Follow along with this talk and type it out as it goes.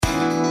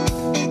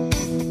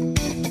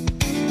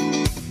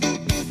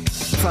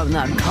From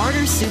the Carter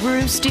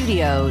Subaru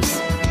Studios,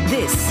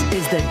 this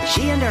is the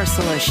G and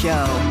Ursula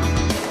Show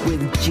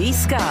with G.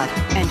 Scott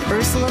and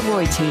Ursula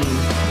Reutin.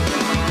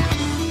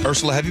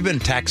 Ursula, have you been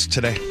taxed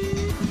today?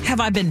 Have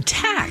I been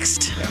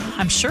taxed? Yeah.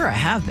 I'm sure I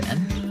have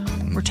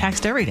been. We're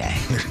taxed every day.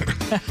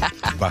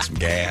 Buy some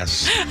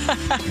gas.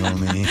 You know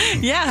what I mean?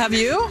 Yeah, have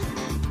you?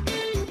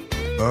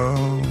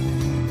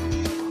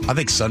 I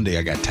think Sunday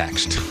I got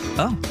taxed.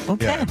 Oh,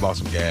 okay. Yeah, I bought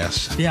some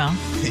gas. Yeah,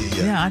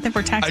 I think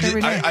we're taxed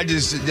every day.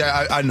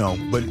 I know,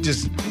 but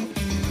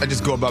I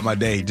just go about my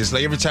day. Just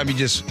like every time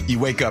you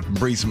wake up and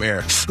breathe some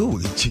air. Ooh,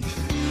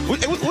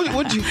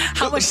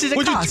 how much did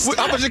it cost?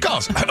 How much did it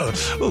cost?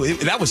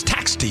 That was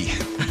taxty.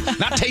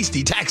 Not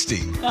tasty,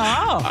 taxty.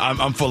 Oh.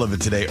 I'm full of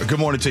it today. Good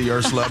morning to you,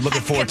 Ursula. I'm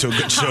looking forward to a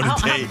good show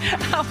today.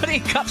 How many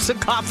cups of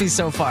coffee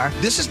so far?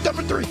 This is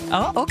number 3.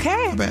 Oh,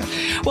 okay. Not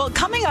bad. Well,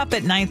 coming up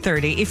at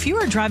 9:30, if you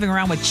are driving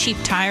around with cheap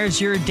tires,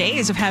 your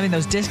days of having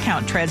those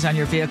discount treads on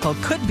your vehicle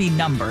could be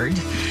numbered.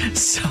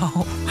 So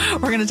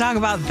we're going to talk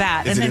about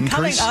that. Is and then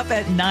increase? coming up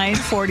at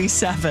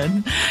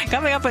 9:47,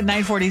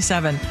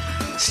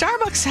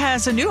 Starbucks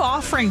has a new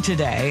offering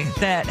today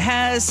that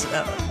has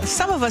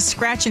some of us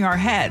scratching our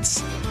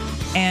heads.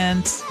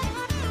 And,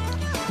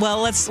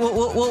 well,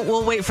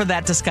 we'll wait for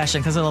that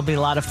discussion because it'll be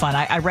a lot of fun.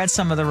 I read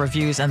some of the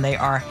reviews, and they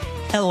are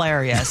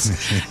hilarious.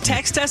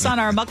 Text us on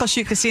our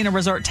Muckleshoot Casino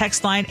Resort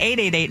text line,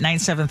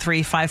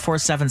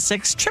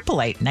 888-973-5476,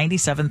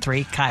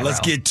 888-973-KIRO. Let's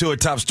get to it.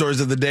 Top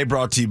stories of the day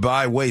brought to you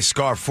by Way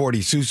Scar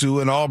 40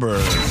 Susu in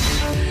Auburn.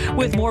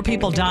 With more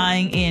people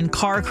dying in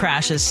car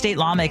crashes, state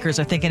lawmakers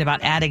are thinking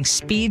about adding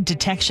speed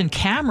detection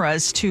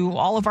cameras to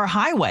all of our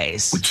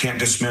highways. We can't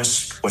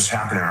dismiss what's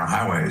happening on our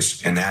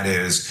highways, and that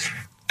is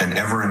an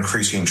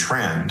ever-increasing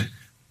trend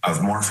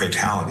of more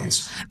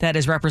fatalities. That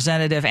is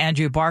Representative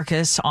Andrew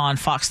Barkas on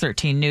Fox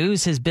 13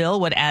 News. His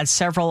bill would add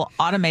several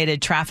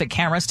automated traffic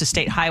cameras to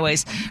state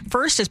highways,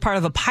 first as part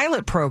of a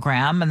pilot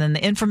program, and then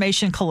the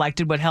information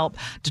collected would help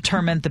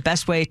determine the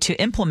best way to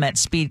implement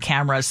speed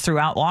cameras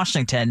throughout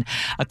Washington.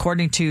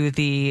 According to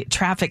the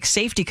Traffic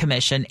Safety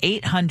Commission,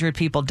 800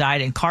 people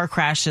died in car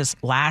crashes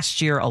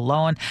last year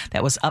alone.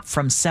 That was up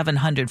from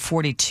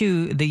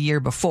 742 the year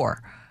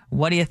before.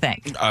 What do you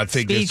think? I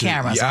think speed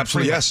cameras. Yeah,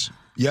 absolutely,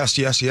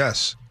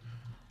 yes.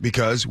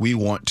 Because we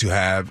want to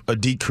have a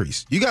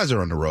decrease. You guys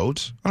are on the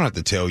roads. I don't have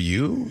to tell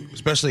you,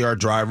 especially our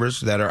drivers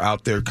that are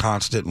out there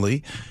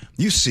constantly.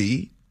 You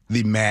see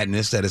the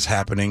madness that is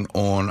happening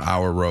on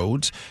our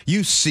roads.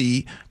 You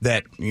see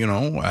that,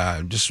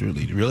 just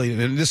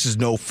really, and this is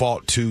no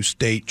fault to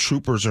state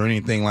troopers or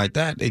anything like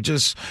that. They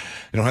don't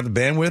have the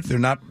bandwidth. They're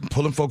not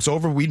pulling folks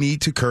over. We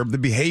need to curb the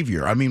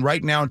behavior. I mean,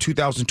 right now in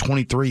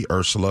 2023,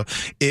 Ursula,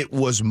 it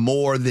was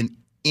more than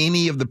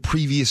any of the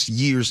previous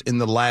years in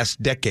the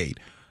last decade.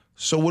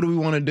 So what do we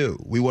want to do?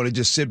 We want to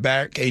just sit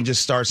back and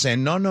just start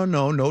saying, no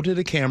to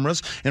the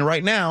cameras. And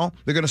right now,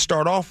 they're going to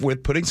start off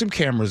with putting some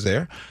cameras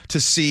there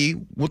to see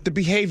what the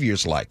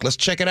behavior's like. Let's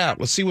check it out.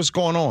 Let's see what's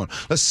going on.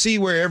 Let's see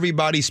where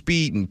everybody's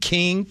speeding.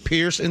 King,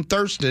 Pierce, and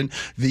Thurston,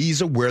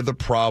 these are where the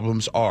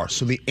problems are.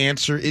 So the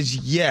answer is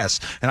yes.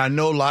 And I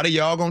know a lot of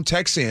y'all going to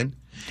text in,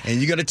 and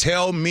you're going to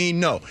tell me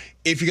no.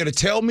 If you're going to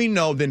tell me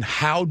no, then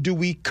how do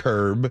we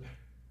curb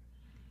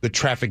the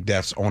traffic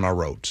deaths on our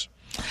roads?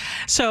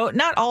 So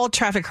not all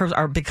traffic curbs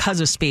are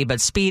because of speed, but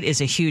speed is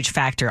a huge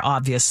factor,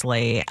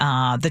 obviously.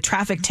 The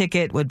traffic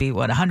ticket would be,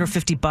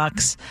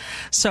 $150?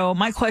 So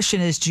my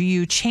question is, do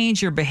you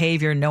change your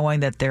behavior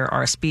knowing that there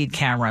are speed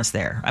cameras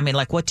there? I mean,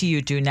 what do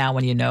you do now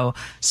when you know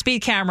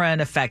speed camera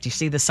in effect? You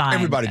see the sign.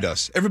 Everybody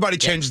does. Everybody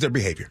changes their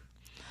behavior.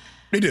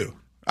 They do.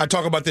 I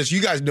talk about this.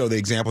 You guys know the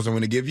examples I'm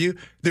going to give you.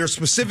 There are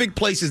specific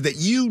places that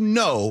you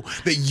know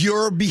that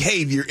your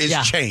behavior is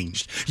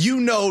changed. You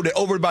know that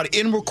over by the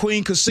Emerald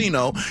Queen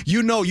Casino,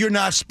 you know you're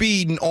not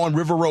speeding on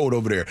River Road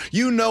over there.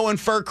 You know in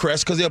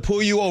Fircrest, because they'll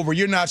pull you over,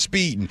 you're not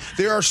speeding.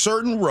 There are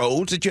certain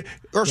roads that you...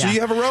 Ursula, you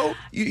have a road?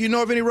 You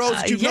know of any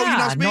roads that you know you're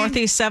not speeding?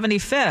 Northeast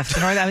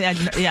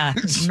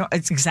 75th.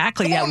 It's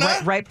exactly.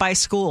 Right by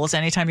schools.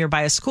 Anytime you're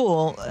by a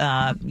school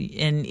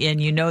and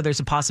you know there's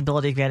a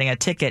possibility of getting a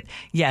ticket,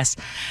 yes.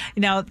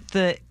 Now,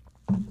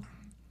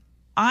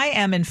 I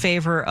am in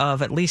favor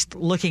of at least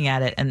looking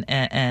at it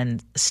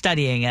and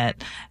studying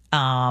it.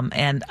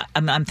 And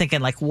I'm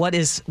thinking, what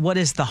is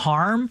the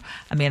harm?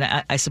 I mean,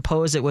 I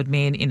suppose it would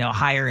mean,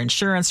 higher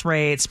insurance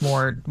rates,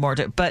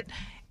 but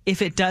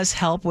if it does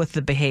help with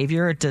the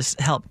behavior, it does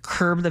help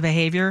curb the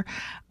behavior.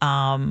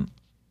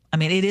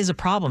 It is a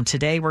problem.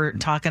 Today we're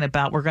talking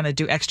about we're going to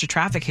do extra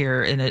traffic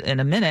here in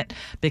a minute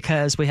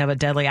because we have a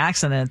deadly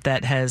accident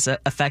that has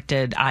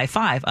affected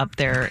I-5 up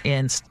there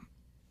in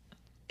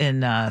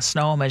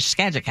Snohomish,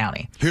 Skagit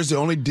County. Here's the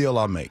only deal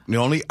I'll make.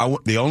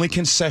 The only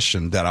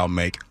concession that I'll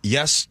make: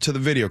 yes to the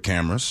video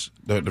cameras,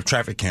 the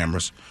traffic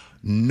cameras.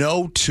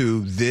 No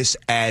to this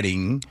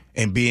adding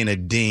and being a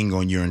ding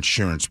on your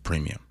insurance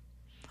premium.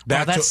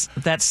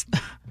 That's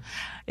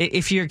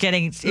if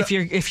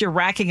you're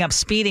racking up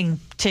speeding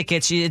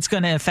tickets, it's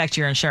going to affect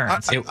your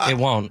insurance. It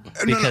won't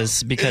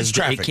because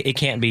it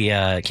can't be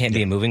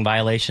a moving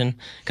violation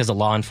because a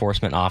law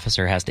enforcement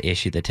officer has to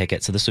issue the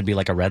ticket. So this would be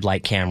like a red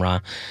light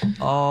camera.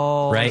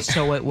 Oh, right.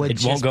 So it would.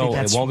 It won't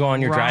go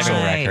on your driving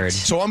record.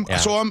 So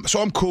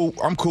I'm cool.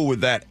 I'm cool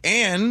with that.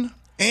 And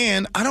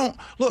I don't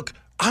look.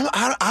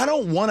 I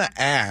don't want to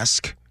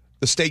ask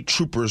the state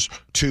troopers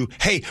to,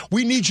 hey,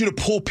 we need you to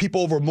pull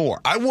people over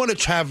more. I want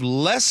to have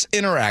less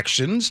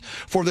interactions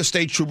for the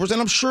state troopers, and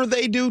I'm sure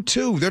they do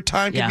too. Their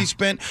time can be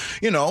spent,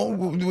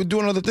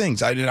 doing other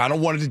things. I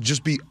don't want it to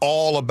just be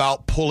all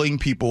about pulling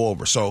people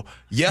over. So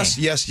yes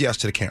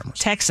to the cameras.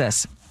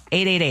 Texas,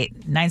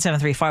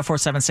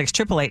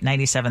 888-973-5476,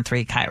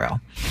 888-973 Cairo.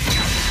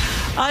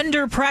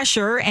 Under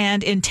pressure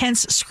and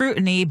intense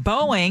scrutiny,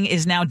 Boeing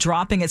is now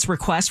dropping its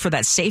request for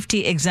that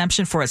safety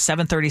exemption for its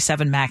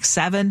 737 MAX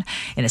 7.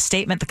 In a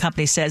statement, the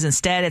company says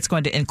instead it's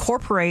going to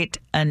incorporate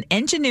an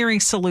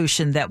engineering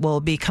solution that will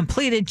be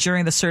completed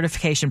during the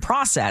certification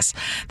process.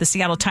 The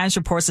Seattle Times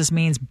reports this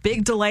means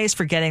big delays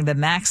for getting the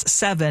MAX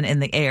 7 in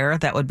the air.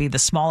 That would be the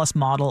smallest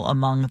model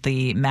among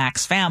the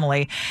MAX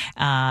family.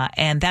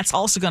 And that's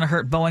also going to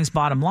hurt Boeing's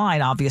bottom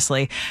line,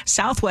 obviously.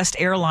 Southwest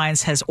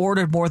Airlines has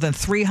ordered more than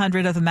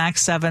 300 of the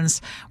MAX 7s,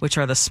 which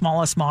are the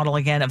smallest model,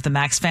 again, of the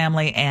MAX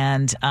family,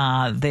 and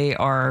they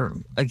are,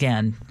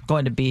 again,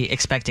 going to be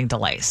expecting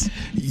delays.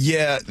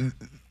 Yeah,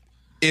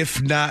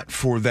 if not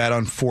for that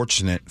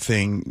unfortunate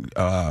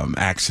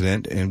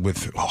accident,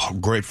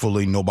 and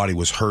gratefully nobody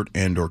was hurt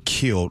and or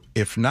killed,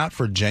 if not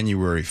for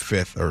January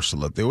 5th,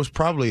 Ursula, there was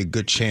probably a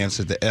good chance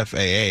that the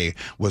FAA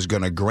was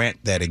going to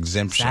grant that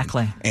exemption.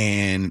 Exactly.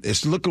 And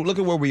look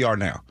at where we are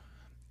now.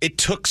 It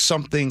took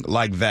something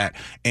like that,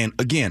 and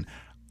again,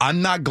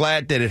 I'm not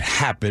glad that it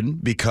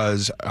happened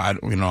because I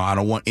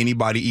don't want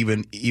anybody,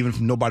 even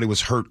if nobody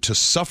was hurt, to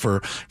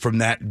suffer from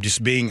that.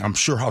 Just being, I'm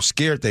sure how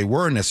scared they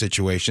were in that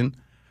situation.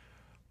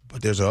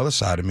 But there's the other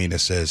side of me that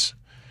says,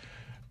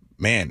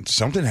 man,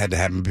 something had to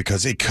happen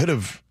because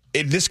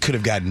this could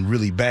have gotten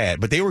really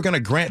bad, but they were going to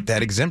grant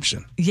that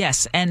exemption.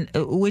 Yes, and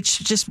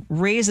which just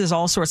raises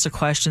all sorts of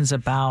questions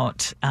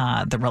about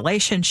the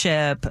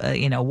relationship.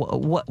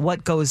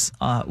 What goes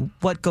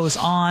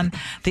on.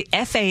 The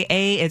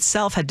FAA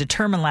itself had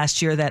determined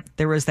last year that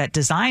there was that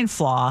design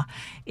flaw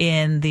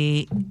in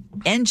the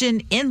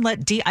engine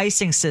inlet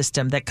de-icing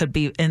system that could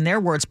be, in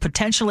their words,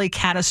 potentially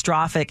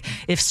catastrophic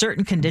if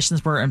certain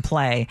conditions were in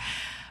play.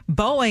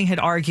 Boeing had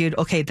argued,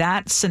 okay,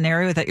 that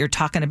scenario that you're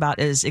talking about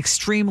is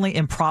extremely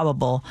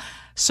improbable.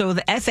 So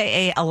the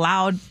FAA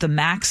allowed the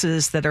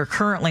MAXs that are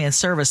currently in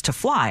service to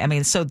fly. I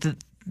mean, so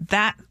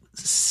that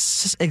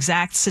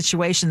exact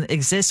situation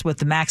exists with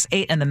the MAX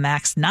 8 and the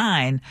MAX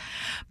 9,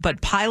 but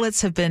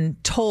pilots have been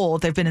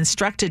told, they've been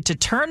instructed to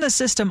turn the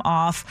system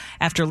off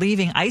after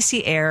leaving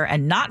icy air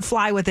and not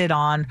fly with it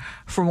on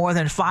for more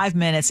than 5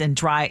 minutes in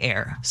dry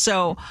air.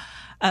 So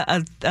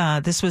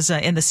this was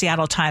in the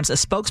Seattle Times. A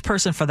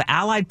spokesperson for the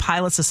Allied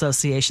Pilots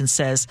Association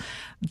says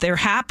they're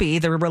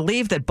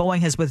relieved that Boeing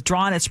has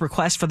withdrawn its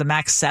request for the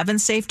MAX 7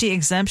 safety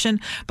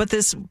exemption. But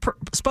this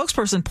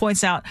spokesperson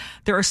points out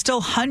there are still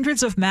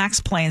hundreds of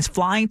MAX planes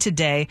flying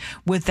today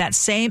with that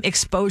same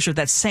exposure,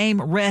 that same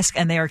risk,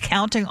 and they are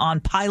counting on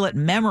pilot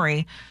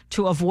memory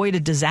to avoid a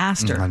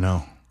disaster. I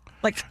know.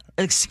 Like,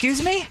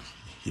 excuse me?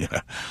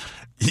 Yeah.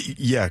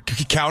 Yeah,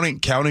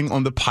 counting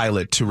on the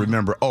pilot to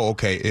remember,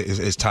 okay,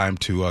 it's time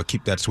to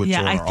keep that switch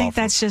on or off. Yeah, I think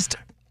that's just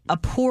a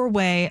poor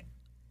way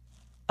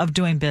of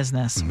doing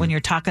business when you're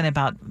talking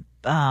about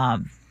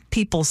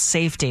people's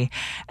safety.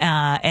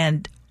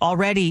 And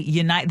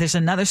already, there's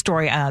another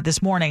story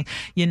this morning.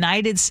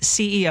 United's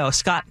CEO,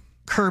 Scott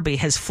Kirby,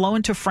 has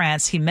flown to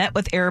France. He met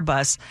with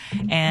Airbus,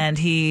 and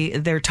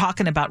they're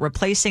talking about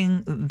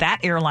replacing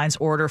that airline's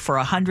order for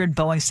 100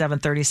 Boeing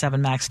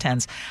 737 MAX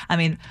 10s. I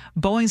mean,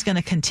 Boeing's going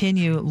to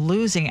continue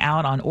losing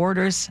out on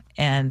orders,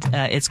 and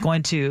it's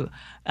going to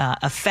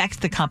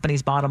affect the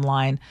company's bottom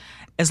line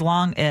as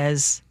long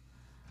as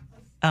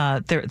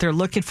they're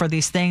looking for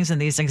these things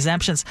and these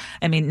exemptions.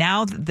 I mean,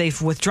 now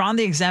they've withdrawn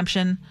the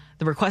exemption,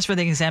 the request for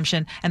the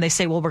exemption, and they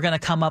say, well, we're going to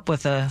come up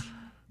with a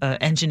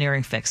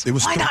engineering fix.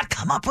 Why not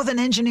come up with an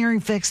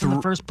engineering fix in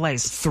the first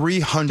place?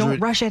 300. Don't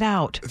rush it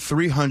out.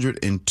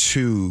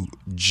 302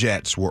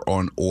 jets were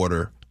on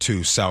order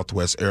to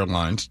Southwest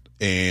Airlines,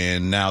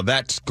 and now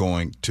that's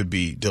going to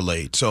be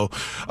delayed. So,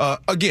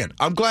 again,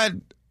 I'm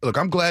glad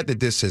that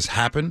this has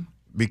happened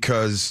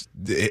because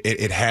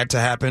it had to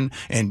happen.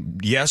 And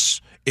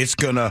yes, it's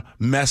going to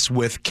mess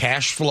with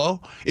cash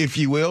flow, if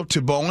you will,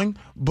 to Boeing,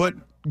 but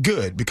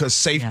good because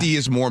safety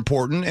is more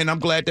important, and I'm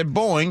glad that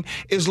Boeing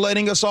is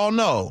letting us all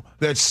know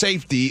that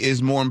safety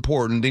is more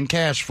important than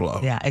cash flow.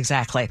 Yeah,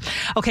 exactly.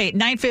 Okay,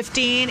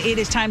 9:15, it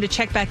is time to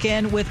check back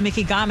in with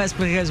Mickey Gomez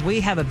because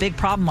we have a big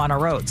problem on our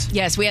roads.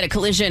 Yes, we had a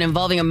collision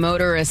involving a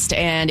motorist,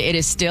 and it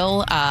is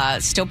still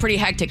pretty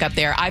hectic up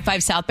there.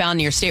 I-5 southbound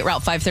near State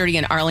Route 530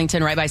 in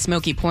Arlington, right by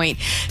Smoky Point.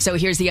 So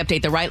here's the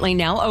update. The right lane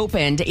now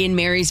opened in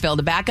Marysville.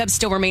 The backup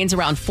still remains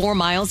around 4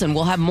 miles, and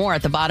we'll have more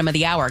at the bottom of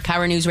the hour.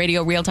 Kyra News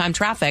Radio real-time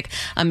traffic.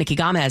 I'm Mickey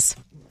Gomez.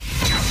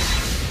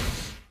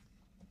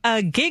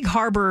 A Gig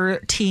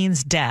Harbor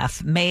teen's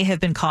death may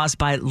have been caused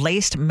by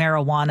laced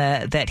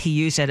marijuana that he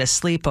used at a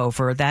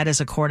sleepover. That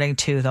is according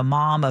to the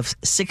mom of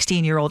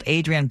 16-year-old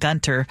Adrian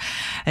Gunter.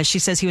 As she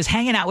says, he was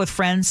hanging out with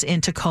friends in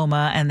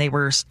Tacoma, and they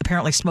were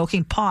apparently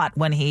smoking pot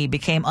when he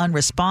became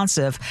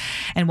unresponsive.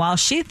 And while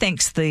she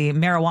thinks the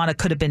marijuana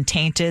could have been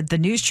tainted, the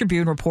News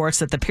Tribune reports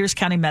that the Pierce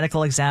County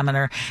Medical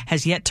Examiner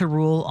has yet to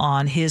rule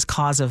on his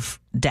cause of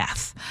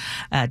death.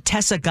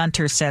 Tessa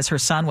Gunter says her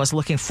son was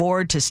looking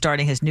forward to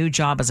starting his new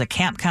job as a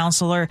camp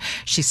counselor.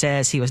 She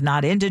says he was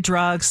not into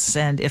drugs,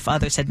 and if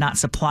others had not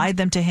supplied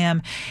them to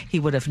him, he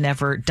would have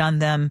never done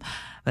them.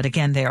 But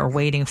again, they are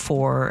waiting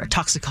for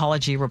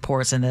toxicology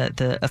reports and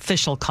the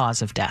official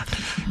cause of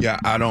death. Yeah,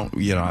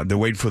 they're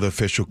waiting for the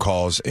official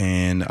cause.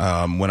 And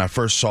when I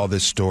first saw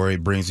this story,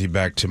 it brings me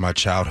back to my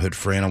childhood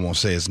friend. I won't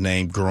say his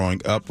name.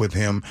 Growing up with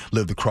him,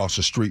 lived across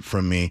the street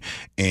from me,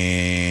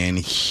 and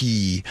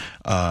he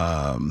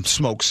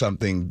smoked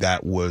something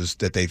that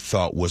they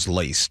thought was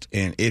laced.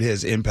 And it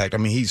has impacted.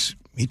 I mean,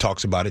 he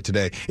talks about it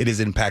today. It has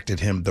impacted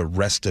him the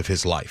rest of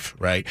his life,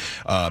 right?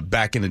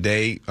 Back in the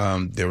day,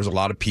 there was a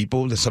lot of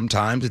people that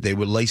sometimes they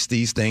would lace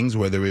these things,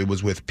 whether it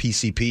was with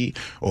PCP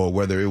or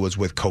whether it was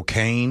with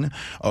cocaine,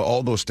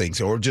 all those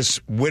things, or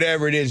just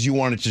whatever it is you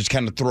want to just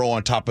kind of throw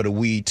on top of the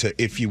weed to,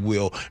 if you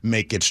will,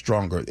 make it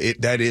stronger.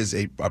 That is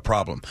a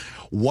problem.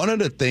 One of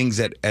the things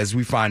that, as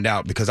we find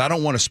out, because I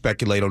don't want to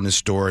speculate on this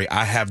story,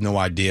 I have no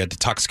idea. The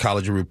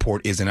toxicology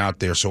report isn't out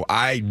there, so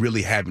I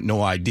really have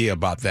no idea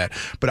about that.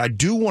 But I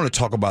do want to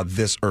talk about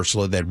this,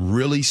 Ursula, that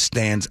really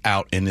stands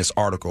out in this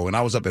article. And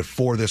I was up at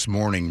 4 this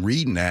morning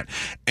reading that,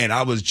 and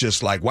I was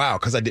just like, wow,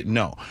 because I didn't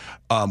know.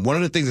 One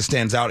of the things that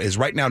stands out is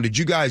right now, did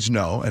you guys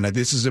know, and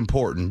this is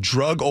important,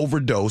 drug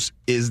overdose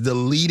is the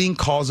leading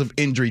cause of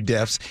injury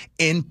deaths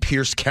in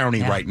Pierce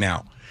County right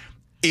now.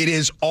 It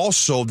is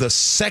also the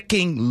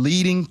second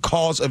leading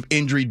cause of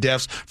injury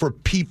deaths for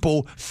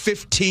people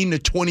 15 to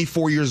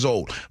 24 years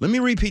old. Let me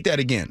repeat that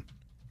again.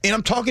 And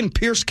I'm talking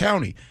Pierce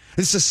County.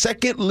 It's the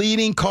second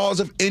leading cause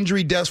of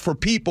injury deaths for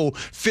people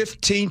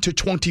 15 to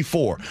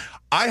 24.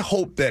 I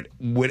hope that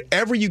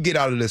whatever you get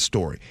out of this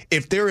story,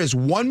 if there is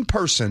one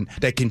person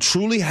that can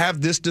truly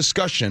have this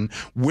discussion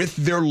with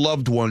their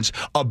loved ones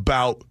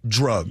about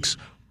drugs,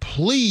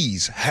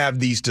 please have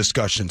these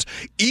discussions.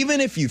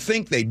 Even if you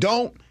think they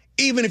don't,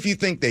 even if you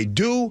think they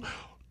do,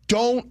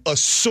 don't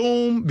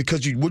assume,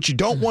 because what you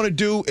don't want to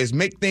do is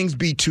make things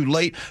be too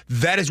late.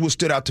 That is what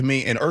stood out to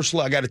me. And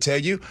Ursula, I got to tell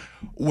you,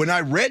 when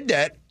I read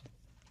that,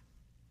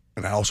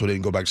 and I also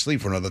didn't go back to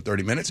sleep for another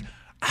 30 minutes,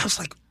 I was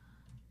like,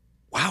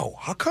 wow,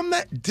 how come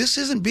that this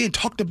isn't being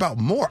talked about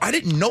more? I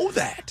didn't know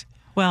that.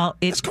 Well,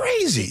 it's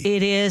crazy.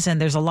 It is,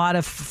 and there's a lot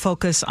of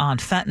focus on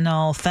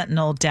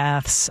fentanyl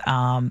deaths.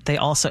 They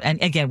also,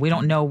 and again, we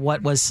don't know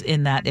what was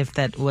in that, if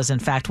that was in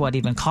fact what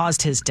even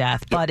caused his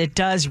death, but it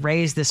does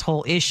raise this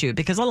whole issue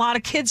because a lot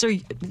of kids are,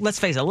 let's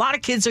face it, a lot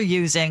of kids are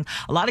using,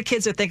 a lot of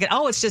kids are thinking,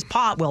 oh, it's just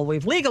pot. Well,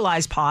 we've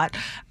legalized pot,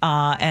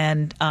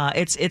 and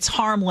it's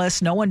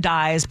harmless, no one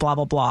dies, blah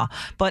blah blah.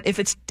 But if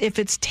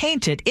it's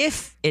tainted,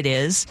 if it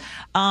is,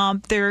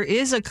 there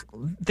is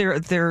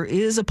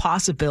a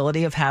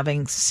possibility of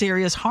having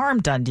serious harm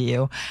done to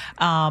you.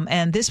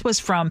 And this was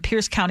from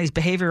Pierce County's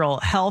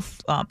behavioral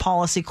health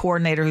policy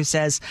coordinator, who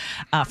says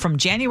from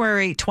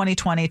January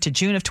 2020 to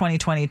June of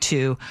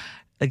 2022,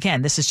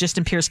 again, this is just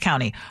in Pierce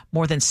County,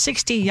 more than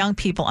 60 young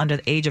people under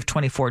the age of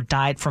 24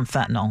 died from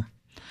fentanyl.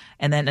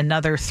 And then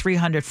another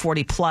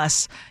 340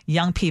 plus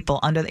young people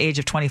under the age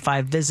of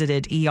 25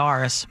 visited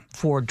ERs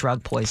for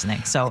drug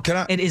poisoning. So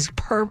it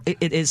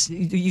is,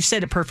 you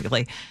said it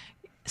perfectly.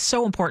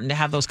 So important to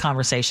have those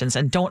conversations,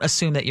 and don't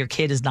assume that your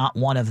kid is not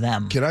one of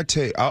them. Can I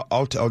tell you,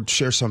 I'll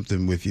share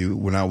something with you.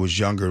 When I was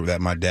younger that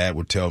my dad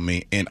would tell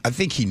me, and I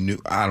think he knew,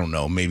 I don't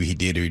know, maybe he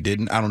did or he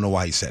didn't. I don't know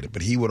why he said it,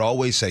 but he would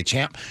always say,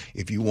 Champ,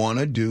 if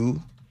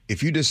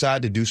you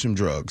decide to do some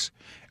drugs,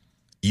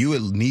 you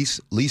at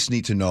least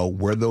need to know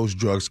where those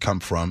drugs come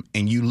from,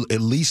 and you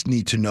at least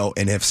need to know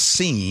and have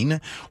seen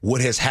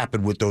what has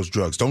happened with those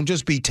drugs. Don't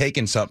just be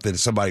taking something that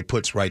somebody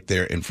puts right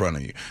there in front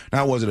of you. Now,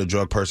 I wasn't a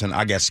drug person.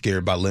 I got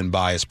scared by Lynn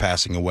Bias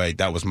passing away.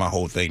 That was my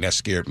whole thing. That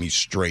scared me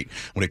straight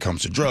when it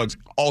comes to drugs.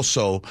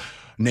 Also,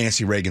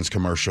 Nancy Reagan's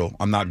commercial,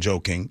 I'm not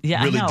joking.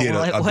 Yeah, really I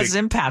know. It was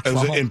impactful. It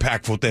was an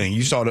impactful thing.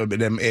 You saw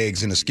them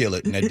eggs in the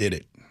skillet, and that did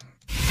it.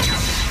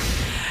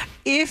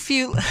 if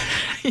you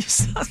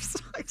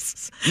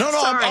No,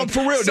 I'm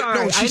for real.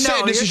 Sorry, no, she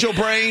said this is your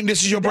brain.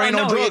 This is your brain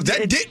on drugs.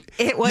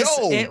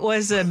 It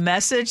was a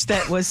message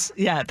that was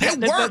it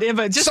worked.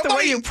 But just the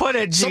way you put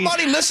it, G.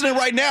 Somebody listening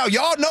right now,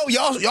 y'all know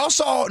y'all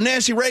saw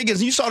Nancy Reagan's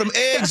and you saw them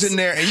eggs in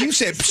there and you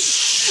said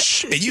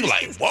psh, and you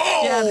like,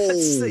 whoa.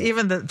 Yeah,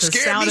 even the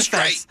sound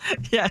effects.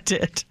 Yeah, it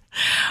did.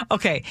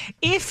 Okay,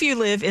 if you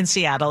live in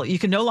Seattle, you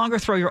can no longer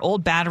throw your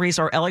old batteries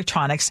or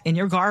electronics in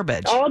your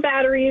garbage. All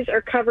batteries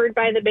are covered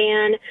by the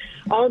ban.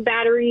 All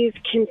batteries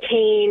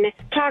contain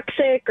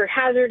toxic or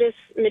hazardous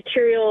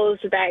materials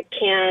that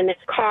can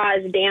cause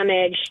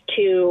damage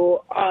to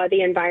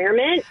the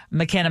environment.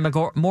 McKenna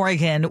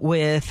Morgan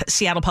with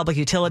Seattle Public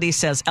Utilities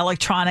says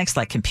electronics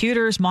like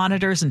computers,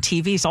 monitors, and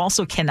TVs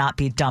also cannot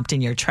be dumped in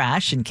your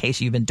trash, in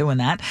case you've been doing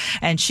that.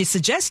 And she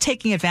suggests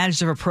taking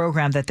advantage of a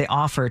program that they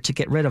offer to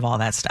get rid of all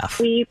that stuff.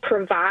 We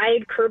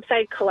provide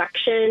curbside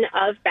collection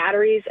of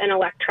batteries and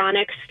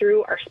electronics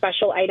through our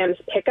special items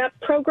pickup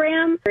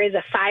program. There is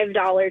a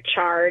 $5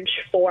 charge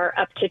for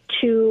up to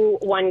 2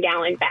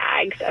 one-gallon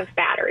bags of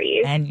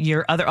batteries. And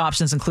your other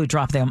options include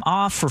dropping them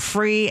off for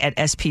free at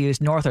SPU's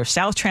North or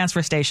South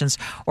transfer stations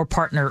or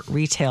partner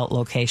retail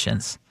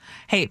locations.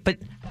 Hey, but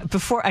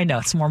before I know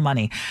it's more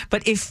money,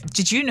 but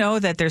did you know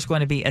that there's going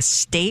to be a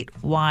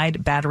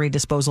statewide battery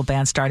disposal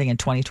ban starting in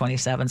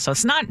 2027? So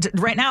it's not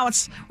right now.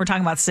 We're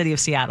talking about the city of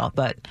Seattle,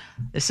 but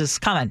this is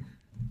coming.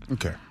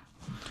 Okay.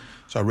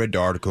 So I read the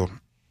article.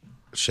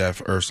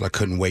 Chef Ursula, I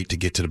couldn't wait to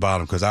get to the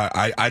bottom because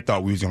I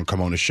thought we was going to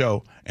come on the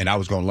show and I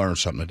was going to learn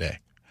something today.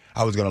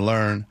 I was going to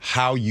learn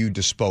how you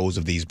dispose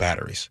of these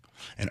batteries.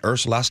 And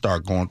Ursula, I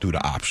started going through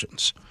the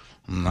options.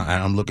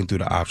 I'm looking through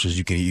the options.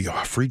 You can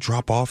free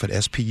drop off at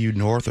SPU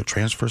North or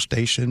transfer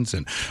stations,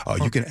 and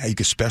you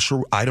can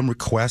special item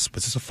request,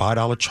 but it's a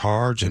 $5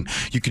 charge, and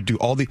you could do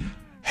all the.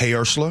 Hey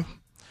Ursula,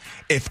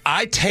 if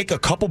I take a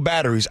couple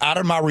batteries out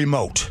of my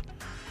remote,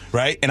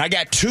 right, and I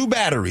got 2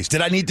 batteries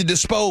that I need to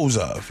dispose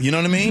of, you know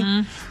what I mean?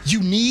 Mm-hmm. You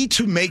need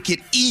to make it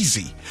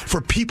easy for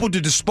people to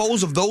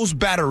dispose of those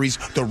batteries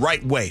the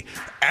right way.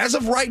 As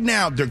of right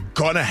now, they're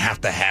gonna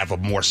have to have a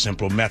more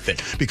simple method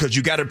because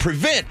you got to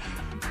prevent.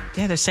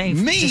 Yeah, they're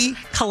saying just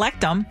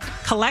collect them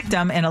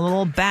in a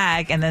little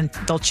bag, and then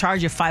they'll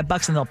charge you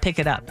 $5 and they'll pick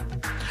it up.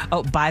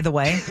 Oh, by the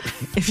way,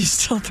 if you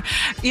still,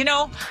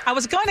 I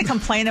was going to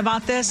complain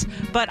about this,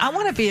 but I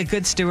want to be a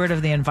good steward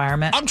of the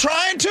environment. I'm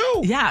trying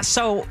to. Yeah,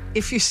 so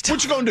if you still,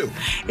 what you gonna do?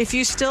 If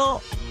you still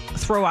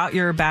throw out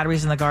your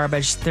batteries in the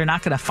garbage, they're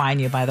not going to fine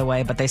you, by the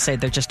way, but they say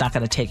they're just not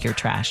going to take your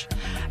trash.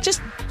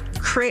 Just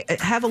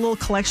have a little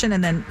collection,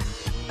 and then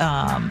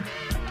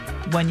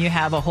when you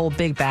have a whole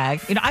big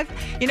bag,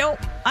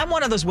 I'm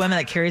one of those women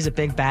that carries a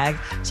big bag,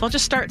 so I'll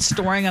just start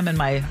storing them in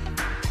my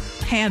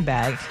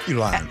handbag. You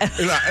lying.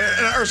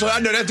 Ursula, I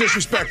know that's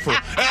disrespectful.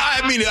 I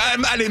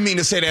didn't mean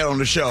to say that on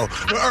the show.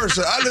 But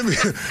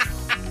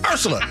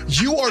Ursula,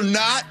 you are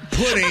not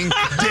putting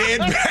dead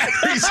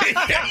batteries in.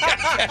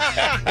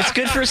 It's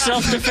good for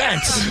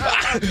self-defense.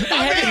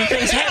 The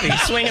thing's heavy.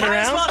 Swing it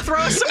around. Might as well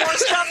throw some more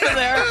stuff in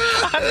there.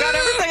 I've got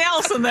everything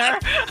else in there.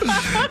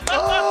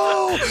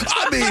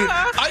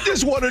 I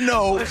just want to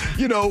know,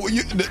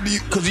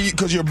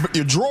 because your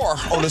drawer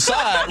on the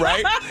side,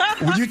 right?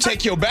 When you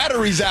take your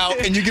batteries out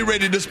and you get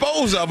ready to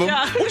dispose of them,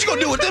 what you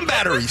gonna do with them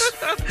batteries,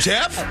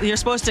 Chef? You're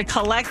supposed to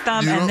collect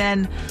them, and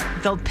then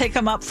they'll pick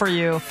them up for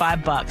you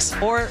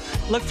 $5, or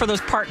look for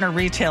those partner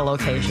retail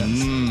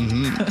locations.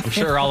 Mm-hmm. I'm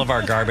sure all of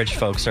our garbage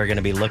folks are going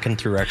to be looking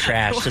through our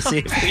trash to see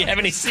if we have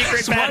any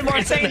secret batteries. One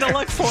more thing to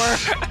look for.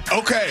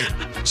 Okay,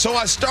 so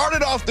I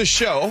started off the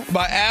show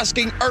by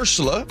asking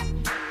Ursula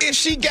if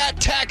she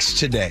got taxed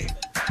today.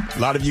 A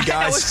lot of you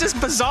guys. It was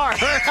just bizarre.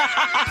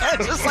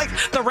 It's just like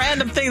the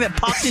random thing that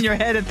popped in your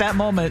head at that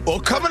moment. Well,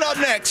 coming up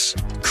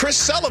next, Chris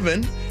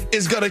Sullivan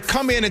is going to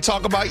come in and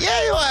talk about,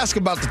 he'll ask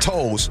about the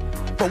tolls.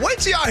 But wait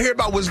till y'all hear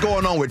about what's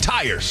going on with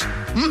tires.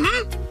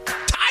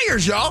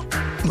 Tires, y'all.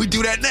 We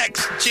do that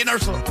next. G and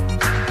Ursula.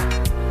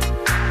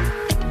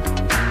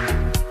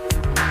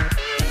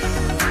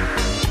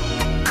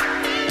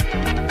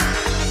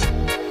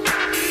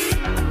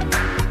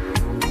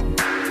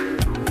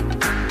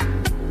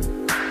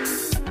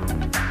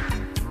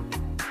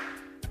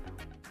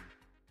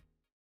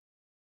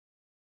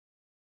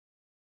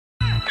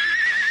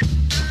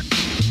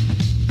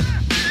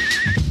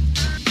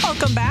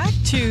 Welcome back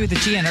to the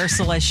G and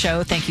Ursula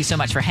Show. Thank you so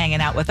much for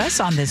hanging out with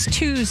us on this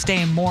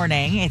Tuesday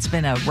morning. It's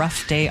been a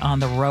rough day on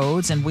the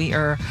roads, and we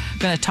are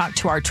going to talk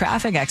to our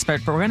traffic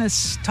expert, but we're going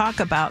to talk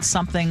about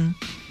something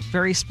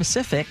very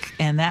specific,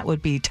 and that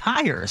would be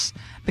tires.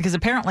 Because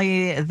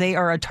apparently they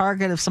are a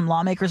target of some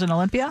lawmakers in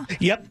Olympia?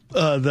 Yep.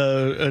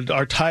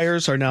 Our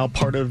tires are now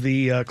part of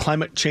the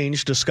climate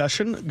change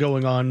discussion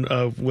going on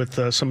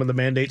with some of the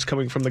mandates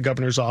coming from the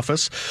governor's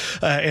office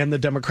and the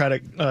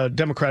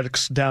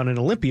Democrats down in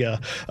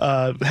Olympia.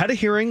 Had a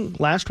hearing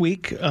last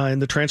week in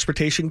the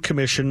Transportation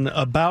Commission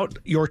about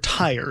your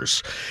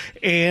tires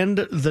and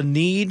the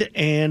need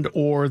and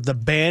or the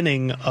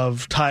banning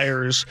of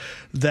tires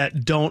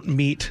that don't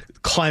meet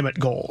climate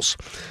goals.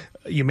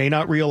 you may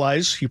not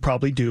realize, you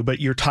probably do, but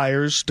your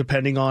tires,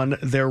 depending on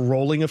their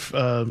rolling of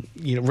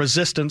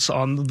resistance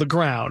on the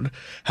ground,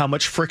 how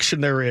much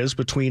friction there is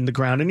between the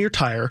ground and your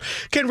tire,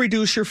 can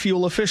reduce your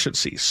fuel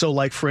efficiency. So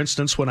like, for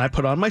instance, when I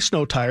put on my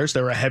snow tires,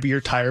 they're a heavier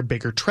tire,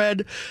 bigger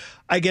tread.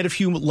 I get a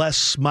few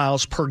less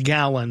miles per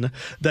gallon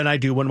than I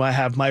do when I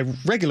have my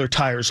regular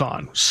tires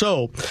on.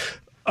 So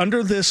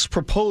under this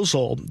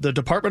proposal, the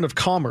Department of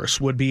Commerce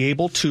would be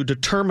able to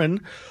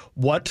determine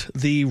what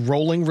the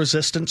rolling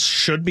resistance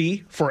should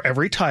be for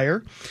every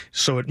tire,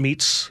 so it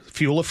meets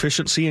fuel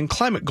efficiency and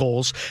climate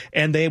goals,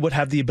 and they would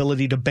have the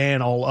ability to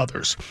ban all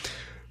others.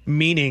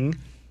 Meaning,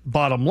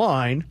 bottom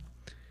line,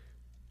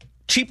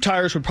 cheap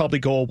tires would probably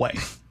go away.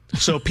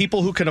 So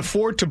people who can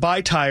afford to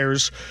buy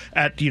tires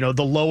at, the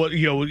low,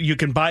 you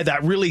can buy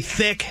that really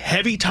thick,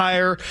 heavy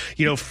tire,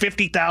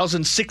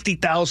 50,000,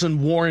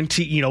 60,000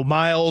 warranty,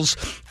 miles,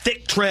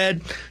 thick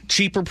tread,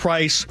 cheaper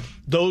price.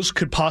 Those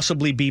could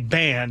possibly be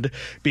banned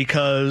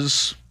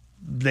because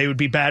they would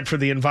be bad for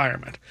the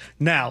environment.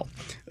 Now,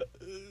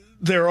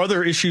 there are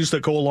other issues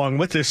that go along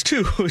with this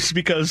too, is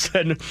because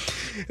then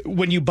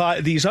when you buy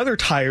these other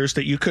tires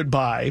that you could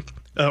buy,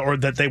 or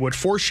that they would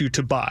force you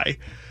to buy,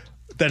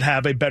 that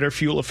have a better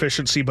fuel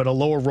efficiency but a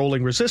lower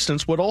rolling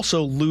resistance, would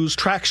also lose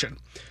traction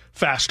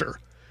faster.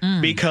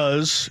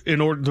 Because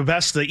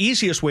the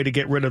easiest way to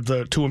get rid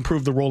of to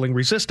improve the rolling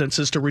resistance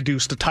is to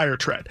reduce the tire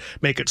tread,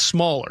 make it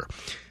smaller,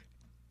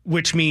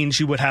 which means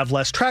you would have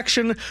less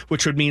traction,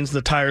 which would mean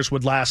the tires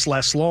would last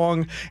less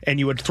long, and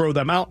you would throw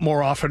them out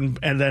more often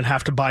and then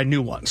have to buy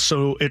new ones.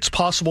 So it's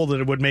possible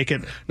that it would make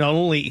it not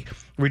only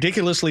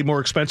ridiculously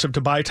more expensive to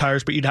buy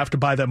tires, but you'd have to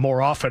buy them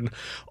more often,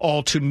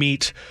 all to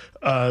meet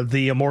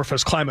the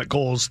amorphous climate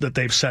goals that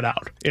they've set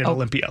out in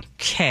Olympia.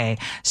 Okay.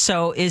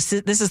 So this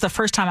is the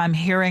first time I'm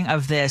hearing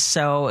of this.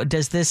 So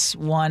does this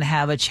one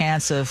have a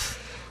chance of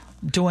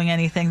doing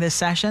anything this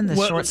session,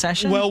 short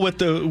session? Well, with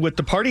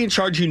the party in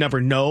charge, you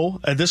never know.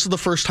 This is the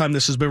first time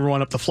this has been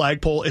run up the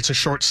flagpole. It's a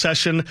short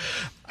session.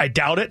 I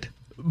doubt it,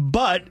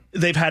 but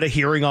they've had a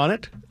hearing on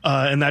it,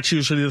 and that's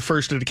usually the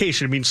first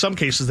indication. I mean, in some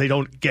cases, they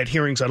don't get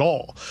hearings at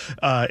all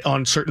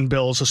on certain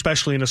bills,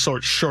 especially in a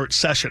short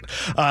session.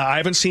 I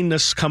haven't seen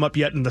this come up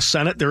yet in the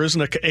Senate. There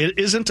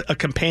isn't a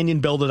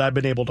companion bill that I've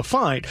been able to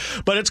find,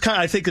 but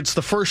I think it's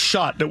the first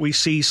shot that we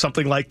see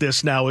something like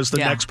this now as the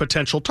next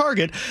potential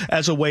target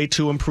as a way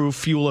to improve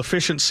fuel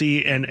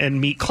efficiency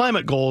and meet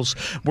climate goals.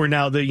 Where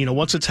now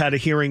once it's had a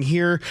hearing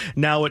here,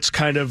 now it's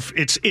kind of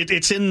it's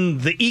in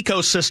the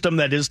ecosystem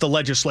that is the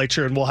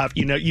legislature, and we'll have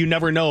you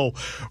never know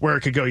where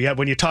it could go. Yeah,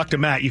 when you talk to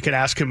Matt, you can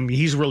ask him.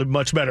 He's really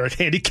much better at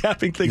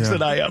handicapping things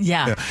than I am.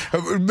 Yeah.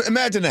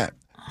 Imagine that.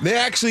 They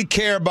actually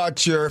care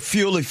about your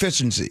fuel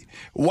efficiency.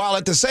 While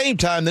at the same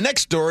time, the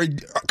next story,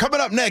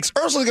 coming up next,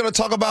 Ursula's going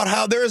to talk about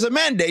how there is a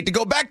mandate to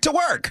go back to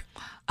work.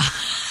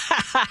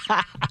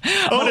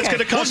 And it's going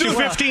to cost you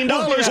 $15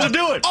 to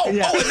do it.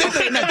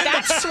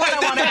 That's what I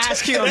want to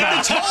ask you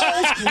about.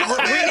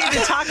 We need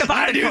to talk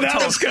about I knew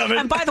that was coming.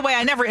 And by the way,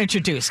 I never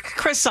introduced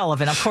Chris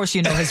Sullivan. Of course,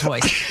 you know his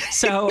voice.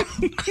 So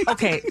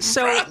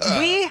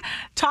we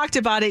talked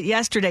about it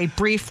yesterday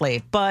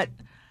briefly, but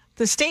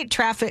the State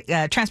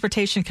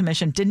Transportation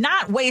Commission did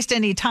not waste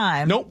any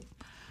time. Nope.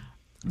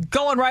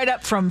 Going right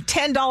up from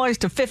 $10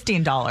 to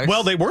 $15.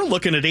 Well, they were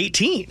looking at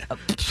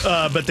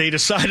 $18, but they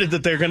decided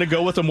that they're going to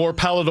go with a more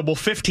palatable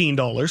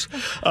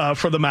 $15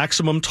 for the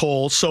maximum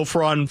toll. So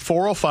for on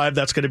 405,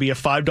 that's going to be a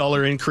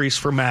 $5 increase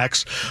for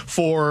max.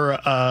 For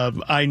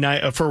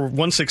for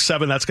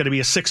 167, that's going to be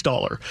a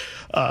 $6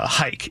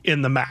 hike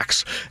in the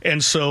max.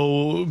 And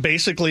so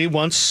basically,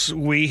 once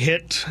we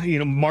hit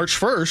March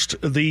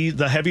 1st,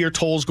 the heavier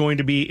toll is going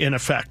to be in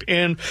effect.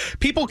 And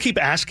people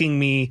keep asking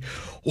me,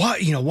 why?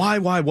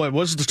 Why?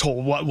 What's the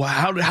toll?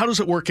 How does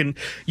it work? And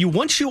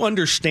once you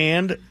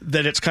understand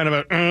that it's kind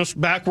of a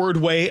backward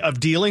way of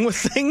dealing with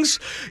things,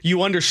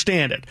 you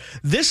understand it.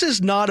 This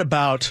is not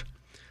about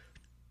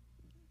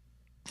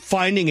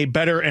finding a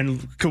better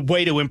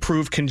way to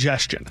improve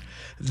congestion.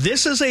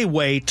 This is a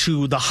way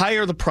to, the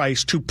higher the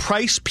price, to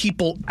price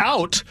people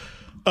out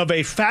of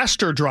a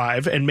faster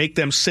drive and make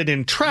them sit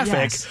in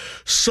traffic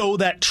so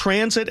that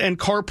transit and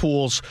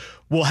carpools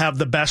will have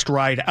the best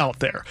ride out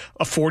there.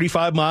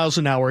 45 miles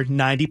an hour,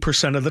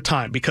 90% of the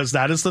time, because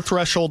that is the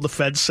threshold the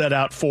Fed set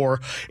out for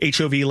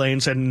HOV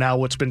lanes, and now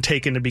what's been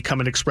taken to become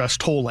an express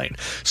toll lane.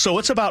 So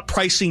it's about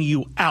pricing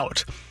you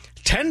out.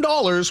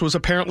 $10 was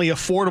apparently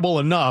affordable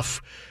enough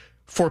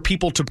for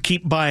people to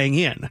keep buying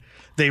in.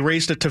 They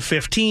raised it to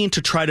 $15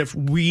 to try to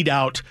weed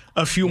out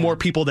a few more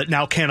people that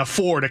now can't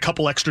afford a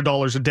couple extra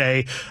dollars a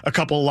day,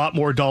 a lot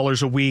more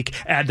dollars a week,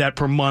 add that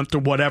per month or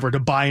whatever to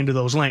buy into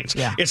those lanes.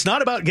 Yeah. It's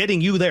not about getting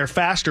you there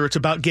faster. It's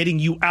about getting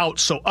you out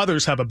so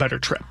others have a better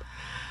trip.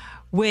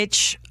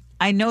 Which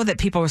I know that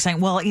people were saying,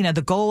 well,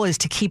 the goal is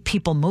to keep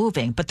people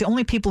moving, but the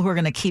only people who are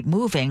going to keep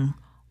moving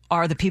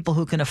are the people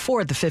who can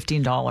afford the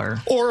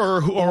 $15.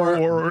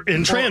 Or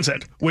in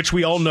transit, which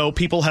we all know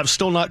people have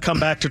still not come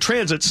back to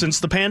transit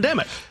since the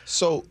pandemic.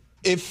 So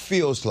it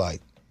feels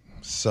like,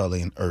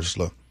 Sully and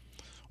Ursula,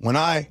 when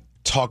I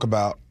talk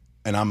about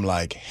and I'm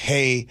like,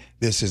 hey,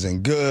 this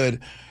isn't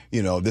good.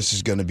 This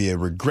is going to be a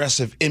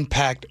regressive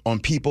impact on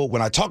people.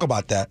 When I talk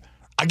about that,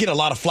 I get a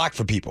lot of flack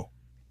for people.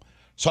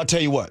 So I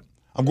tell you what,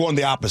 I'm going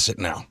the opposite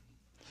now.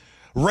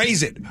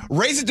 Raise it to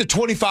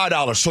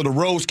 $25 so the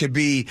roads can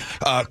be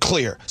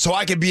clear, so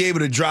I can be able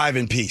to drive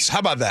in peace. How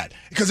about that?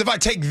 Because if I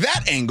take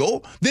that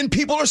angle, then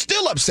people are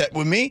still upset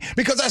with me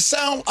because I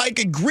sound like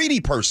a greedy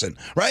person,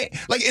 right?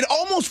 Like, it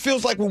almost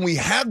feels like when we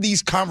have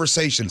these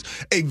conversations,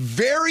 a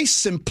very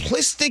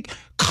simplistic,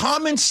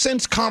 common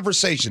sense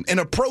conversation, an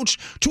approach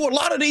to a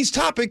lot of these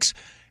topics,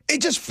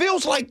 it just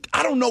feels like,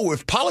 I don't know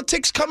if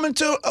politics come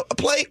into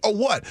play or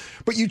what,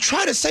 but you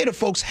try to say to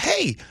folks,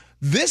 hey,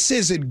 this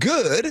isn't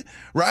good,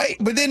 right?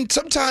 But then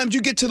sometimes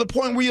you get to the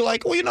point where you're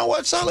like, well, you know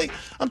what, Sully?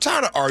 I'm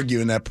tired of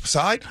arguing that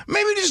side.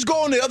 Maybe just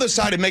go on the other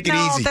side and make it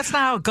easy. No, that's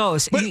not how it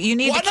goes. You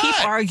need to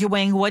keep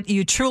arguing what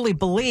you truly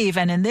believe.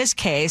 And in this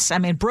case, I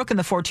mean, Brooke in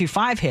the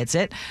 425 hits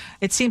it.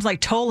 It seems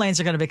like toll lanes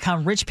are going to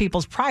become rich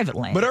people's private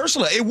lanes. But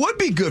Ursula, it would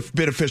be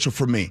beneficial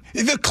for me.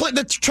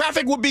 The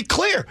traffic would be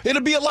clear.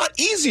 It'll be a lot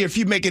easier if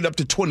you make it up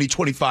to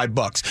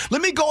 $20-25.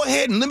 Let me go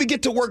ahead and let me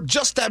get to work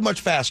just that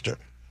much faster.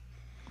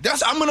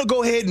 I'm going to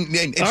go ahead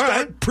and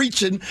start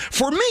preaching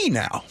for me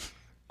now.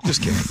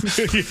 Just kidding.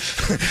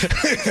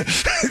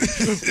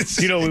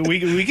 We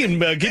can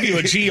give you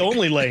a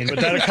G-only lane, but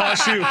that'll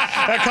cost you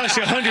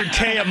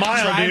 $100K a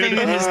mile, driving dude.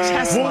 in his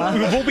Tesla.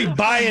 We'll be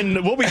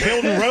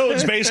building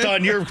roads based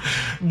on your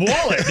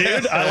wallet,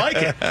 dude. I like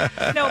it.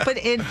 No, but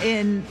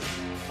in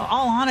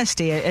all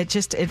honesty, it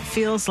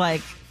feels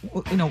like,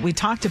 we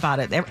talked about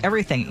it.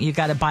 Everything. You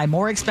got to buy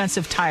more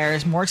expensive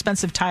tires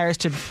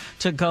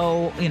to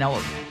go,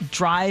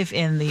 drive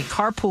in the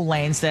carpool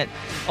lanes that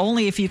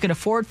only if you can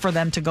afford for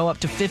them to go up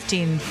to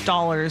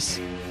 $15.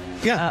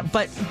 Yeah.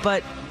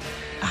 But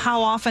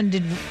how often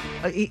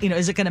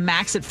is it going to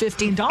max at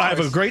 $15? I have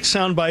a great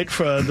soundbite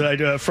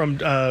from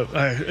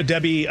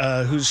Debbie,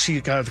 who's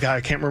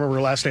I can't remember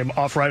her last name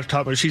off right off the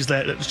top, but she's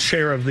the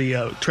chair of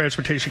the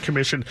Transportation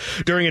Commission.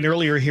 During an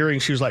earlier hearing,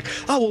 she was like,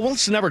 oh, well,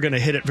 it's never going to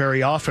hit it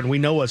very often. We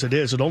know as it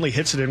is. It only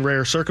hits it in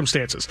rare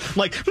circumstances. I'm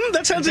like,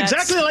 that sounds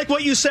exactly like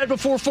what you said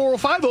before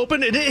 405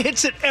 opened, and it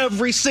hits it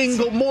every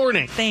single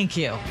morning. Thank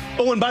you.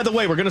 Oh, and by the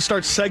way, we're going to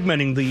start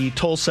segmenting the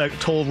toll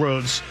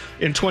roads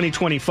in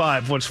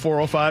 2025 once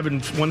 405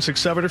 and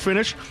 167 are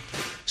finished.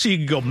 So you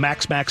can go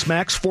max,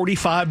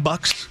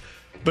 $45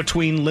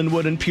 between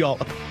Linwood and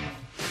Puyallup.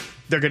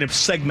 They're going to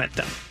segment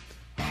them.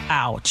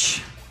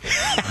 Ouch.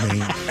 I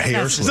mean, hey,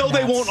 Ursula. So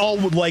they won't all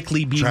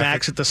likely be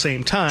max at the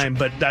same time,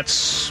 but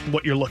that's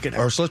what you're looking at.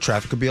 Ursula,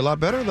 traffic could be a lot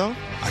better, though.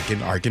 I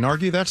can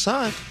argue that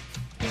side.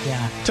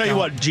 Yeah. Tell you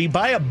what, G,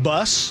 buy a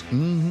bus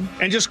and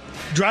just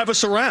drive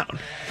us around.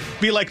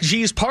 Be like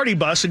G's party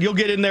bus, and you'll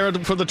get in there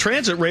for the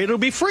transit rate. It'll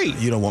be free.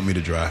 You don't want me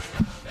to drive.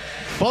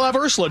 We'll have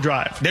Ursula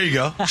drive. There you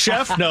go.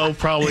 Chef? No,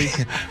 probably.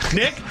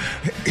 Nick?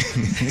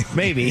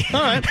 Maybe. All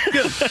right,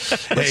 good.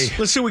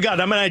 Let's see what we got.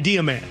 I'm an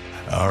idea man.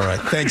 All right.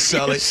 Thanks,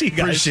 Sully. See you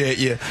guys. Appreciate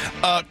you.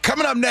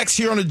 Coming up next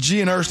here on the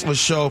G and Ursula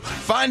Show,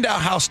 find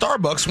out how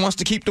Starbucks wants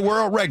to keep the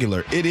world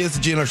regular. It is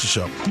the G and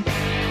Ursula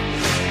Show.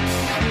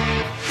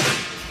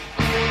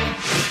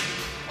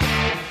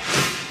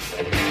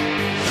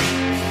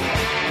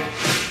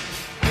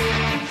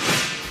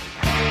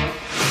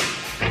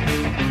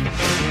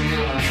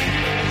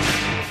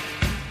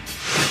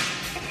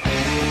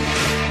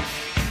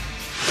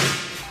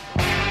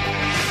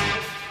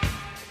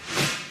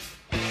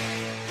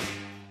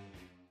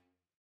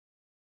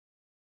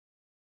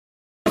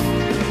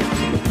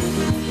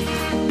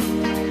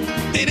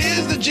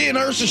 G and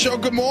Ursula Show.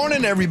 Good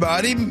morning,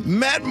 everybody.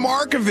 Matt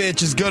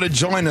Markovich is going to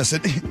join us.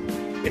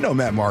 You know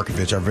Matt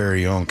Markovich, our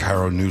very own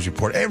Cairo News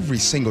Report. Every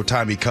single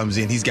time he comes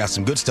in, he's got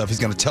some good stuff. He's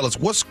going to tell us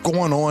what's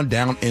going on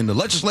down in the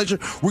legislature.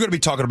 We're going to be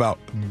talking about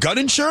gun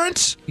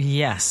insurance.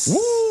 Yes.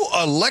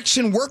 Woo!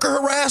 Election worker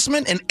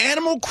harassment and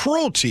animal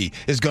cruelty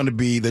is going to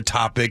be the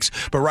topics.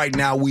 But right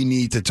now, we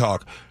need to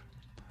talk.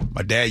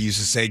 My dad used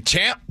to say,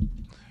 champ,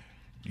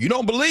 you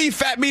don't believe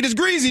fat meat is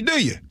greasy,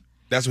 do you?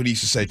 That's what he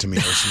used to say to me,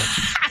 Ursula.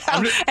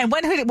 And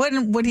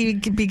when would he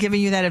be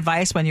giving you that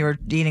advice when you were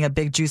eating a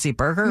big juicy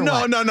burger?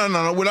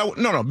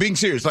 No. Being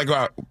serious, like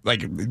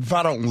if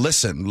I don't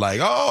listen, like,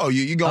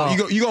 you gonna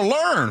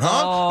learn,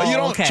 huh? You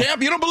don't,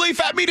 champ. You don't believe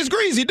fat meat is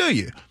greasy, do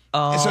you?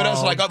 And so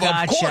that's like,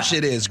 gotcha. Of course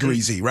it is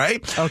greasy,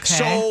 right? Okay.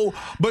 So,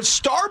 but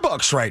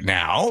Starbucks right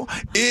now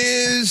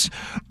is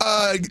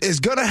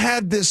going to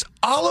have this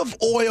olive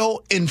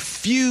oil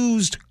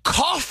infused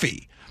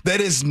coffee that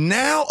is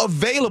now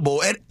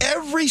available at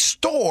every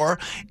store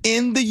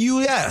in the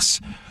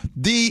U.S.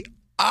 The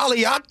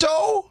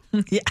Oleato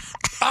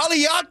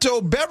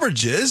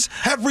beverages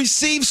have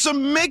received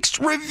some mixed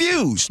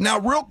reviews. Now,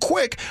 real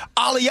quick,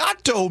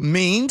 Oleato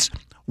means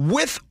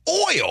with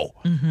oil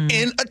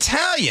in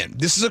Italian.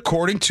 This is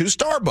according to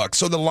Starbucks.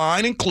 So the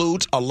line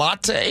includes a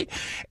latte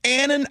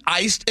and an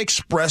iced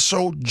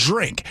espresso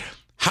drink.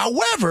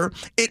 However,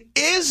 it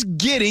is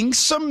getting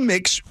some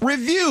mixed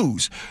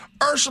reviews.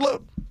 Ursula,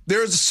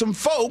 there's some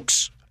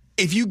folks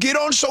if you get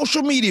on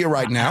social media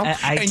right now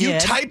you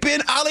type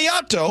in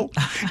Oleato,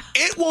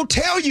 it will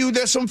tell you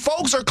that some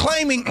folks are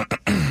claiming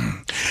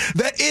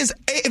that is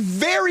a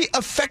very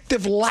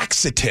effective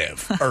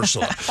laxative,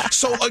 Ursula.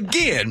 So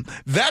again,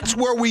 that's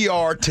where we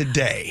are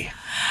today.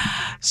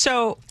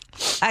 So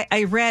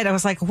I read, I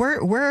was like,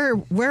 where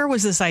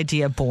was this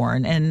idea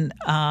born? And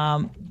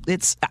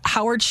it's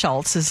Howard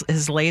Schultz,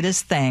 his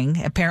latest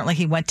thing. Apparently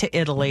he went to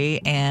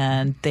Italy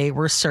and they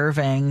were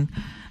serving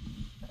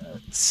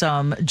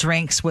some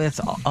drinks with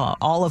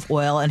olive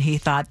oil, and he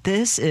thought,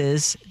 this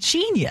is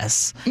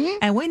genius,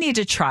 and we need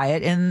to try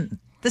it in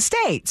the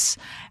States.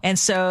 And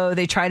so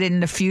they tried it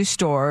in a few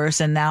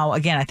stores, and now,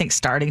 again, I think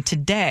starting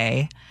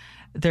today,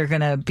 they're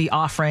going to be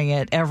offering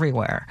it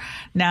everywhere.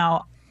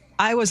 Now,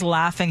 I was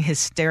laughing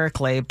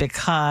hysterically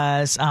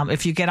because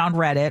if you get on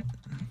Reddit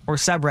or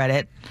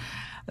subreddit,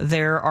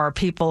 there are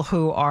people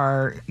who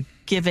are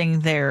giving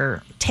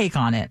their take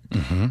on it.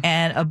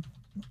 And a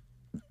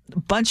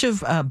bunch of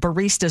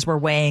baristas were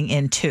weighing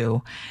in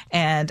too.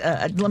 And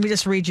let me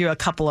just read you a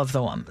couple of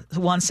them.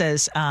 One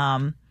says,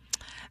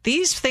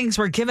 these things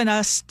were given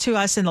to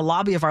us in the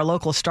lobby of our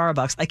local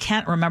Starbucks. I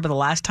can't remember the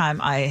last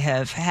time I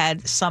have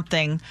had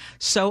something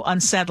so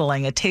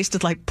unsettling. It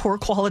tasted like poor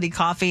quality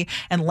coffee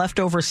and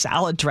leftover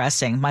salad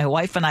dressing. My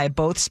wife and I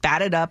both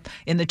spat it up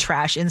in the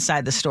trash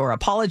inside the store.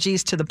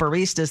 Apologies to the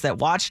baristas that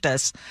watched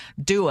us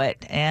do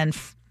it. And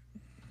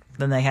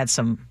then they had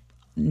some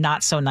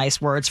not so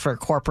nice words for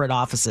corporate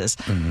offices.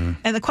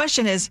 And the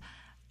question is,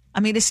 I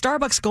mean, is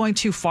Starbucks going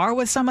too far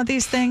with some of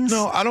these things?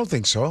 No, I don't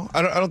think so.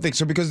 I don't think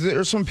so, because there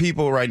are some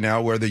people right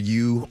now, whether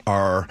you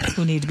are...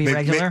 who need to be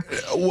regular?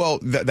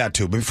 That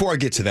too. But before I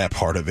get to that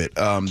part of it,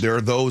 there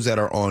are those that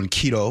are on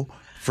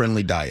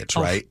keto-friendly diets,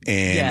 right?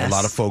 And a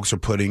lot of folks are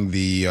putting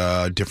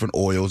the different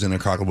oils in their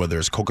coffee, whether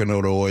it's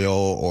coconut oil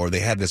or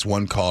they have this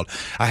one called...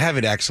 I have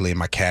it actually in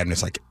my cabinet.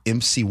 It's like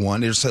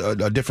MC1. There's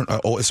a different...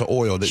 it's an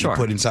oil that you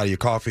put inside of your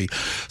coffee.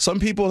 Some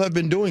people have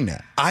been doing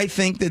that. I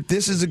think that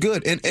this is a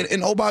good...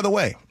 And oh, by the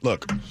way,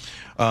 look...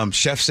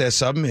 Chef says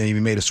something, and he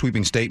made a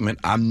sweeping statement.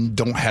 I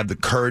don't have the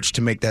courage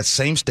to make that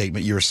same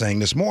statement you were saying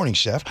this morning,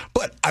 Chef.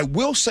 But I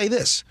will say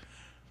this.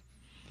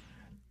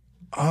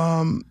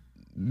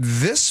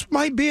 This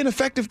might be an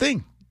effective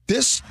thing.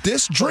 This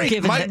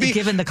drink might be...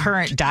 Given the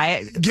current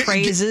diet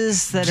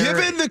crazes that are...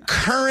 Given the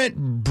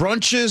current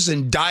brunches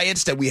and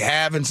diets that we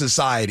have in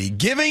society,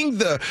 giving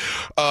the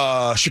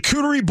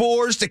charcuterie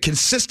boards that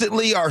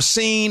consistently are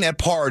seen at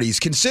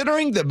parties,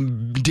 considering the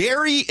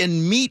dairy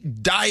and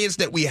meat diets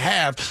that we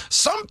have,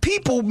 some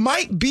people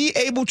might be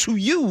able to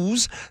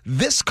use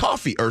this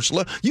coffee,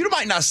 Ursula. You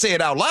might not say it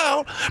out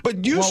loud, but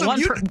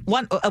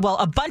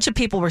a bunch of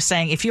people were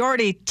saying, if you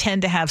already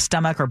tend to have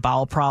stomach or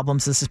bowel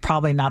problems, this is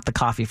probably not the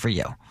coffee for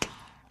you.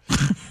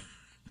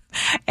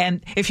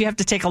 And if you have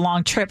to take a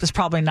long trip, it's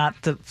probably not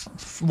the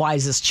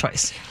wisest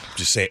choice.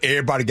 Just say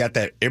everybody got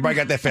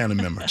that family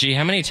member. Gee,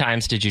 how many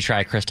times did you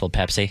try Crystal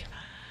Pepsi?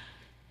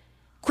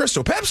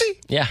 Crystal Pepsi?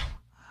 Yeah.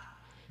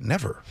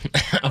 Never.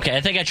 Okay,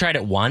 I think I tried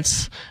it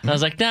once, and I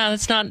was like, nah,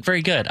 that's not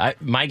very good.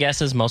 My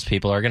guess is most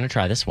people are going to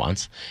try this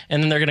once,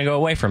 and then they're going to go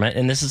away from it,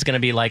 and this is going to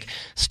be like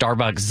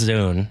Starbucks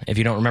Zune. If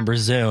you don't remember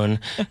Zune,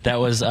 that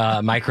was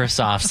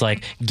Microsoft's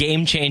like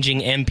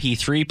game-changing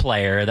MP3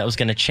 player that was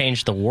going to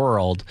change the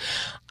world.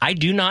 I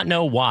do not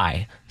know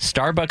why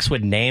Starbucks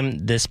would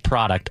name this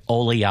product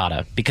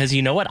Oleato, because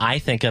you know what I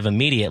think of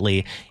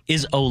immediately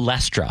is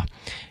Olestra.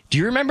 Do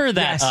you remember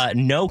that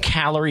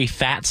no-calorie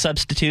fat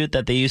substitute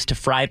that they used to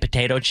fry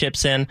potato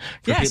chips in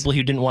for people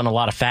who didn't want a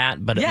lot of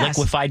fat, but it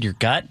liquefied your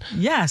gut?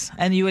 Yes,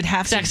 and you would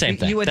have exact same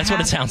thing. That's what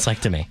it sounds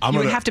like to me. You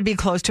would have to be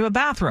close to a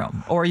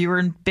bathroom, or you were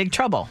in big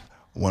trouble.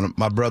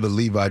 My brother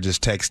Levi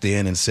just texted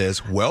in and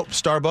says, well,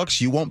 Starbucks,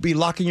 you won't be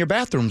locking your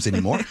bathrooms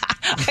anymore.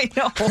 I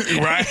know.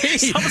 Right?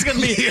 Someone's going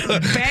to be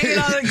banging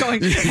on it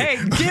going, hey,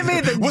 give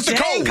me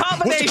the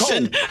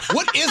combination.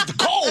 What is the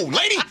code,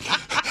 lady?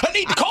 I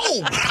need the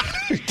code.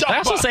 I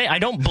also say I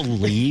don't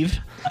believe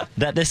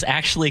that this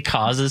actually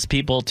causes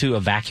people to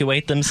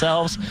evacuate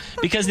themselves,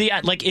 because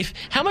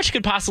how much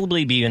could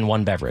possibly be in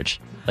one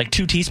beverage? Like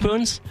 2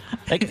 teaspoons?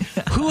 Like,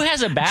 who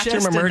has a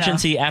bathroom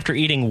emergency after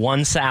eating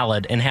one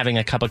salad and having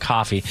a cup of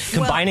coffee?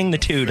 Combining the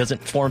two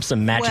doesn't form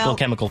some magical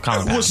chemical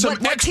compound.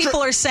 What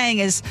people are saying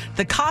is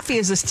the coffee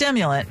is a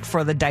stimulant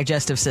for the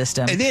digestive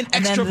system. And then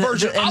extra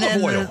virgin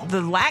olive oil.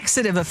 The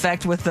laxative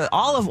effect with the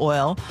olive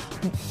oil,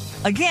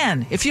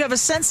 again, if you have a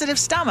sensitive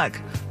stomach,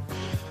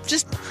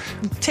 just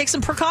take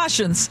some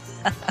precautions.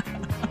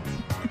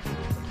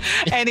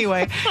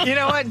 Anyway, you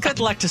know what? Good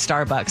luck to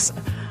Starbucks.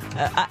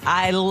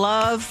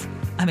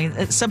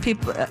 Some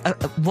people,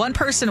 one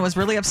person was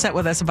really upset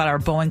with us about our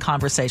Boeing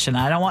conversation.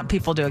 I don't want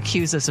people to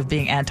accuse us of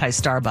being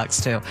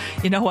anti-Starbucks, too.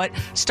 You know what?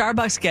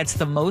 Starbucks gets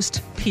the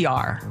most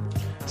PR.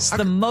 It's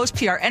the most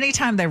PR.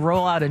 Anytime they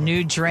roll out a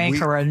new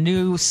drink or a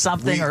new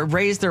something or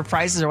raise their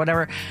prices or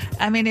whatever,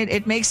 I mean,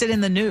 it makes it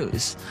in the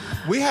news.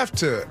 We have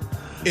to...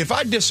 If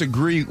I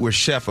disagree with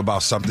Chef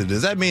about something,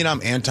 does that mean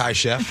I'm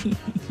anti-Chef?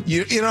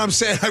 You know what I'm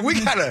saying? Like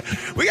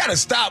we gotta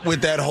stop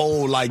with that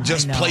whole like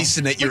just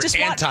placing that you're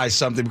anti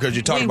something because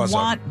you're talking about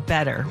something.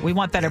 We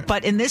want better.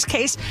 But in this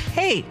case,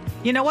 hey,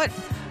 you know what?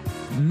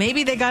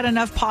 Maybe they got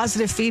enough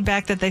positive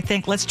feedback that they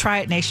think, let's try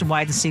it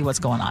nationwide and see what's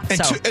going on.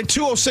 And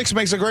 206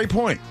 makes a great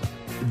point.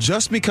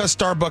 Just because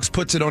Starbucks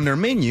puts it on their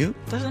menu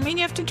doesn't mean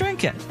you have to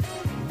drink it.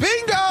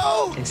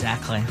 Bingo!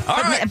 Exactly.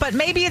 All right. But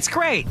maybe it's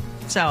great.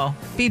 So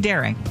be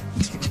daring.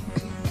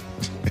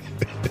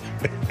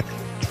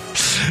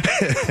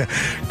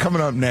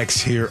 Coming up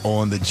next here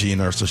on the G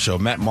and Ursula Show,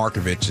 Matt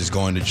Markovich is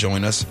going to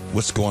join us.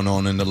 What's going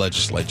on in the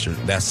legislature?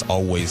 That's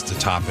always the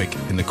topic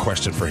and the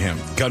question for him.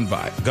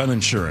 Gun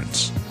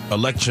insurance,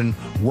 election,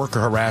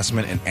 worker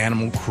harassment, and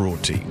animal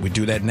cruelty. We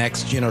do that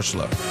next. G and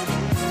Ursula.